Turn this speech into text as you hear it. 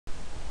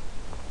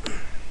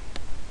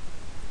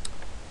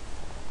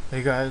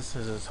Hey guys,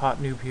 this is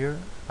HotNoob here.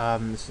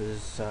 This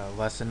is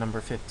lesson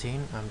number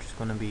 15. I'm just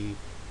going to be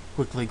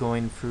quickly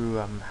going through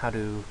how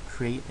to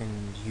create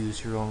and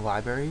use your own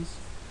libraries.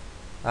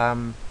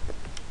 Um,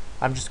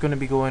 I'm just going to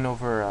be going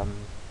over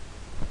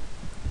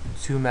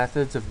two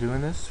methods of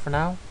doing this for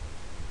now.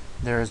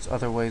 There's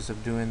other ways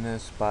of doing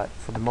this, but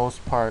for the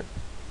most part,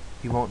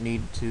 you won't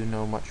need to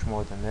know much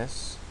more than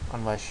this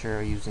unless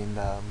you're using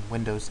the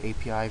Windows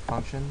API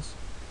functions.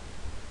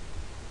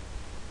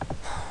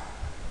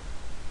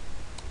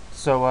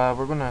 So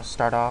we're going to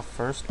start off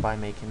first by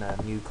making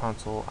a new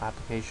console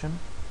application.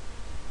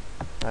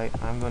 Right,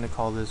 I'm going to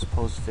call this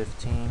post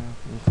 15. You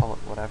can call it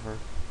whatever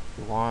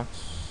you want.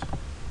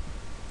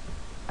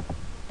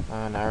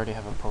 And I already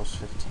have a post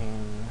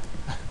 15.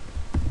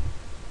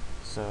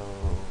 So,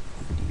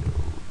 video.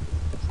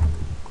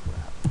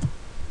 Crap.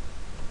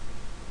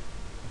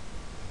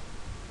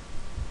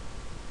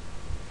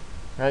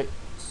 Right.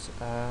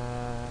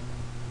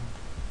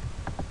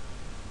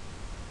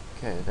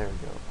 Okay, there we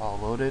go. All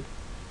loaded.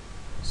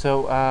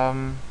 So,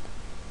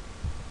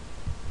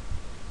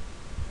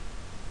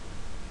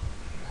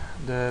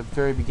 the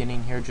very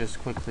beginning here just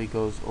quickly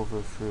goes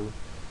over through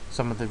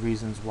some of the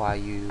reasons why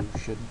you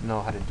should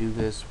know how to do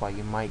this, why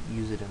you might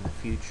use it in the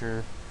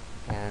future,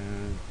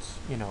 and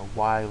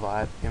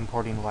why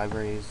importing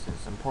libraries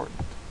is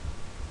important.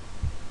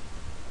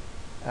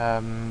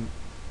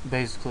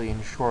 Basically,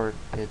 in short,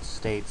 it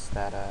states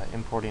that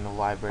importing a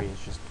library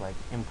is just like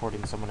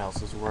importing someone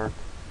else's work,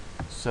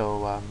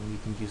 so you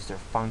can use their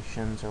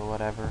functions or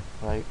whatever,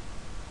 right?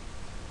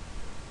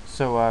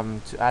 So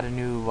to add a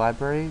new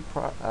library,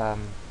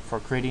 for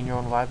creating your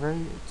own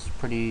library, it's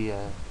pretty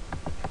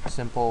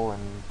simple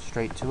and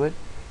straight to it.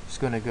 Just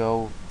going to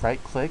go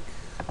right click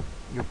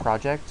your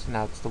project.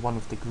 Now it's the one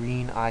with the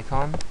green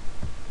icon,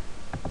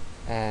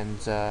 and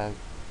go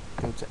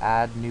to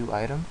add new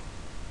item.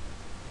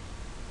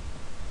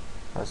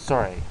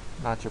 Sorry,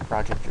 not your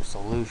project, your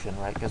solution,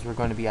 right? Because we're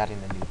going to be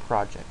adding a new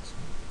project.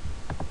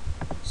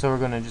 So we're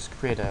going to just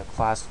create a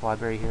class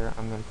library here.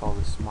 I'm going to call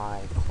this my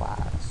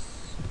class.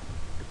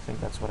 I think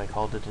that's what I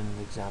called it in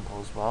the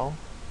example as well.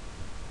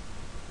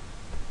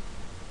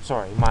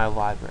 Sorry, my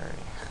library.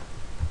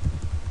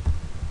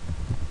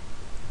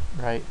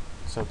 Right?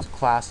 So it's a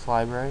class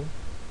library.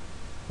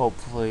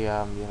 Hopefully,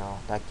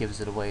 that gives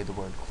it away, the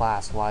word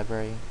class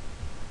library.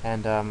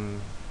 And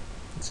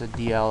it's a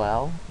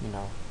DLL,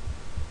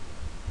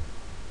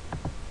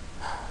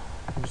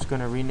 I'm just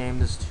going to rename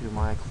this to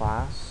my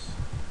class.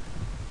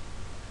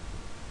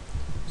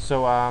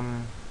 So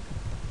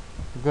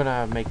we're going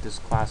to make this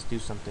class do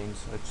something.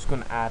 So I'm just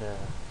going to add a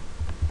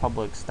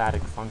public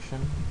static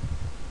function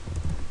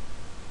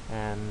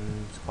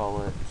and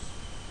call it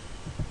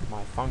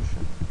my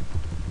function.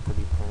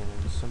 Pretty plain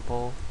and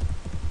simple.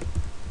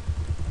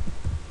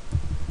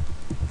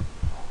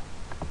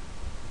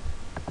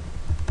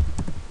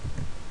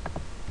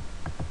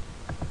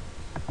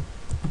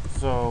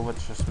 So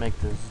let's just make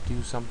this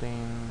do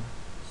something.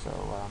 So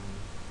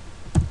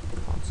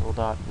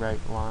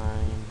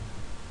console.writeLine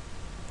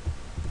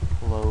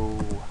hello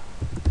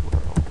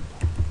world.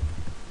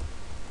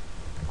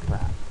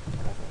 Crap,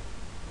 whatever.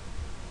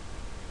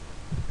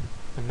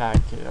 In that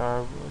case,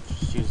 let's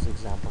just use the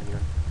example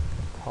here.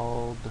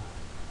 Called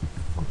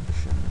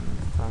function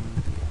from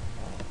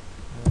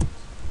the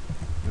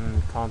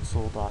and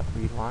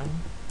console.readline.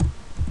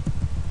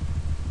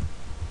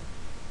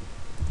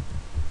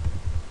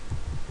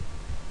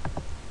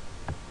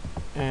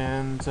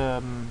 And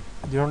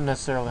you don't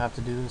necessarily have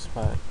to do this,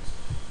 but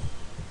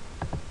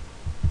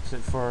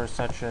for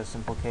such a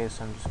simple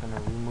case, I'm just going to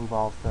remove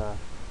all of the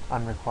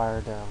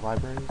unrequired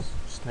libraries,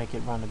 just to make it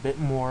run a bit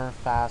more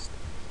fast.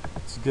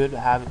 It's a good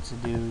habit to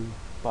do,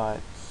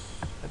 but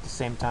at the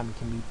same time it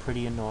can be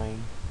pretty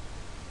annoying,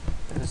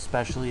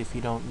 especially if you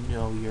don't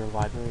know your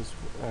libraries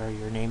or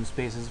your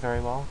namespaces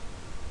very well.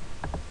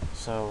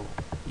 So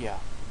yeah.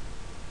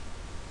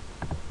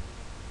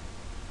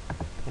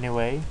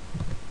 Anyway,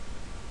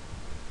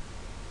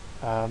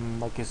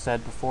 like I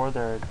said before,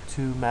 there are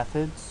two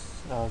methods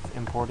of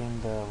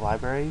importing the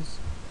libraries.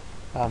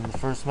 The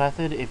first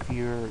method, if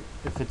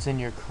it's in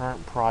your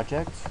current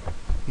project,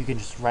 you can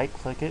just right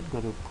click it,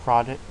 go to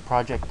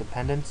project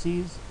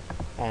dependencies,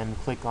 and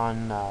click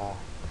on the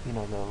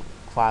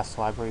class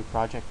library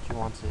project you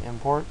want to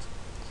import.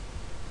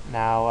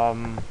 Now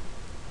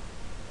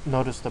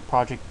notice the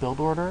project build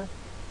order.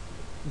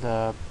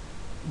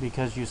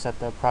 Because you set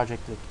the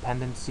project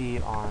dependency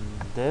on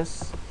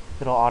this,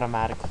 it'll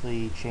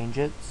automatically change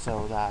it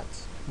so that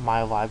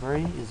my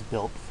library is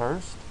built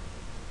first,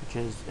 which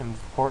is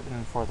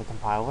important for the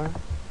compiler,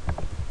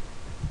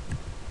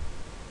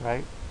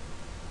 right?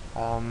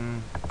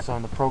 So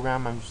in the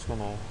program, I'm just going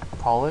to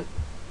call it.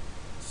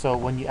 So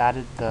when you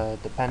added the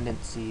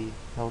dependency,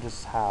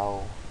 notice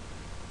how,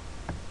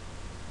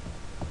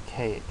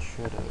 okay, it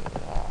should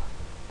have,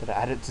 did I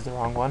add it to the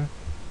wrong one?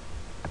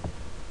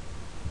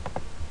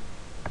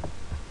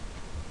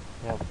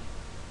 Yep.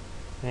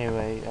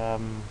 Anyway,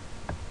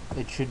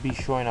 it should be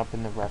showing up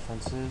in the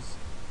references.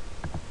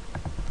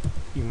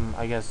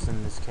 I guess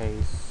in this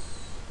case,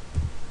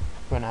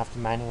 going to have to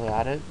manually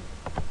add it.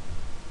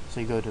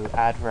 So you go to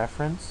add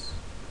reference.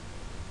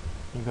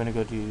 You're going to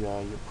go to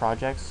your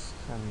projects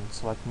and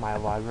select my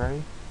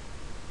library.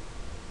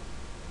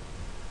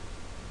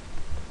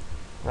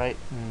 Right,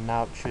 and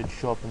now it should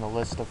show up in the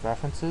list of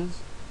references.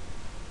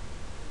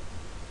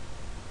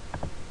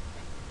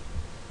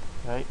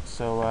 Right,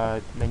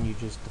 so then you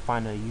just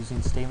define a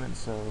using statement.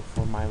 So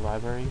for my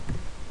library,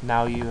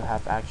 now you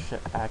have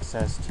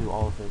access to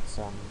all of its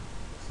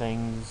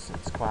things,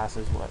 its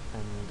classes,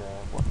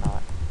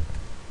 whatnot.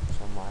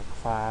 So my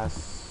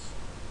class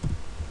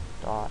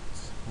dot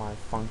my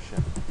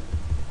function,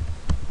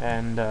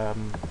 and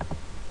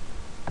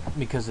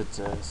because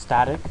it's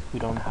static, we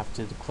don't have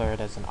to declare it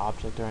as an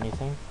object or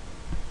anything.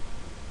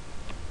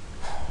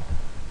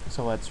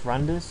 So let's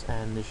run this,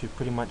 and this should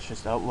pretty much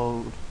just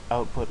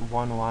output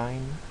one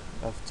line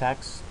of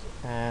text,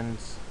 and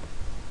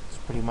that's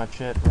pretty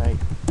much it, right?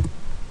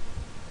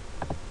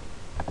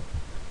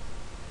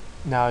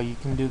 Now you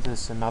can do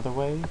this another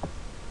way.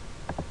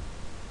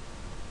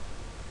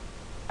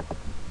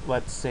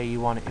 Let's say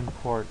you want to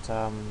import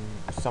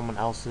someone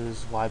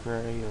else's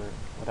library or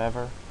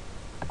whatever.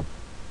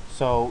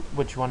 So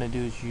what you want to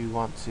do is you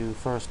want to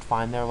first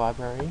find their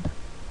library.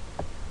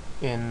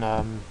 In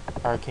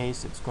our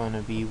case, it's going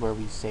to be where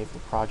we save the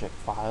project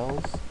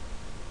files.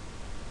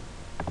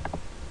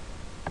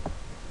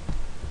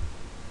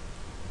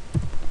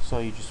 So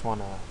you just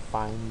want to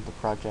find the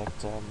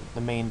project,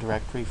 the main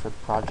directory for the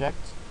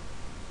project.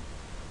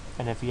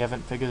 And if you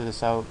haven't figured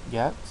this out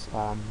yet,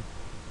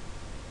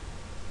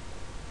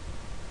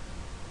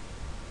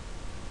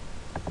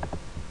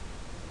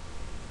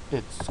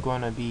 it's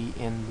going to be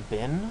in the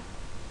bin,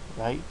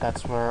 right?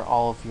 That's where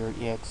all of your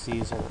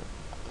exes or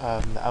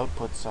the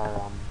outputs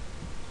are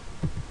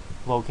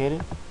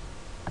located.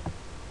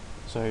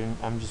 So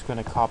I'm just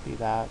going to copy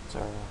that,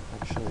 or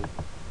actually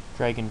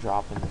drag and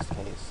drop in this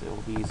case. It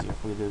will be easier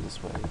if we do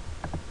this way.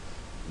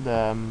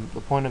 The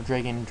point of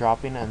dragging and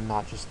dropping and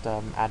not just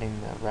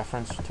adding a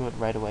reference to it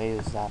right away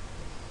is that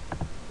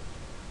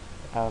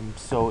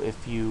so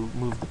if you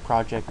move the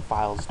project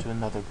files to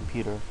another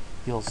computer,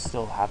 you'll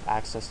still have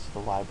access to the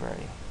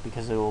library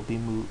because it will be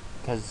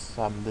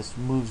this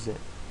moves it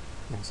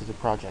into the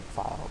project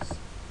files.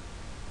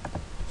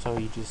 So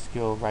you just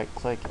go right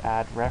click,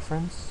 add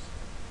reference,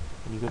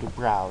 and you go to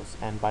browse,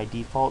 and by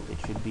default it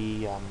should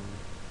be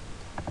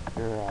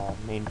your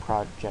main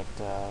project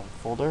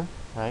folder,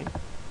 right?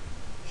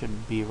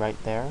 Should be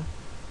right there.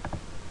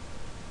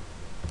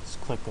 Just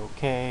click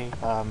OK.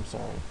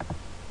 Sorry.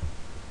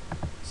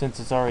 Since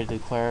it's already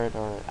declared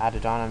or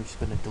added on, I'm just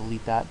going to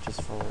delete that just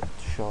to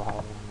show how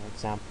an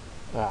example.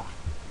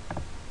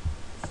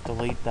 Just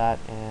delete that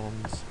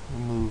and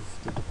remove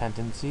the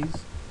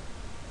dependencies,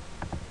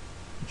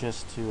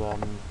 just to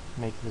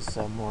make this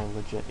a more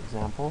legit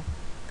example.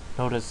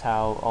 Notice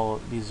how all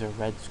of these are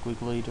red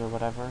squigglied or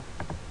whatever.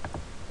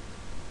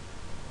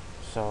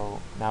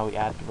 So now we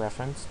add the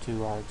reference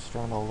to our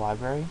external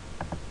library,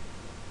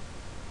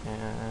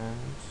 and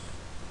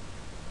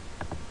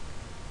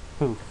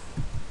poof.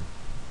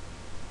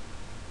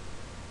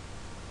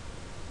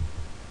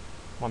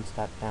 Once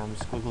that damn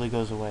squiggly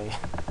goes away.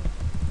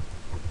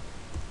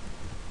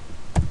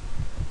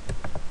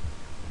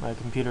 My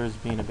computer is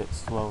being a bit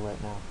slow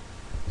right now.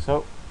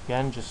 So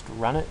again, just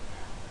run it.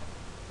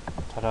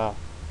 Ta-da.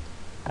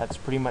 That's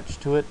pretty much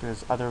to it.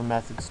 There's other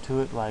methods to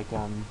it, like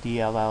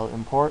DLL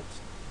import,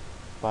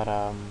 but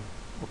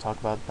we'll talk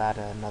about that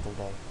another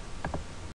day.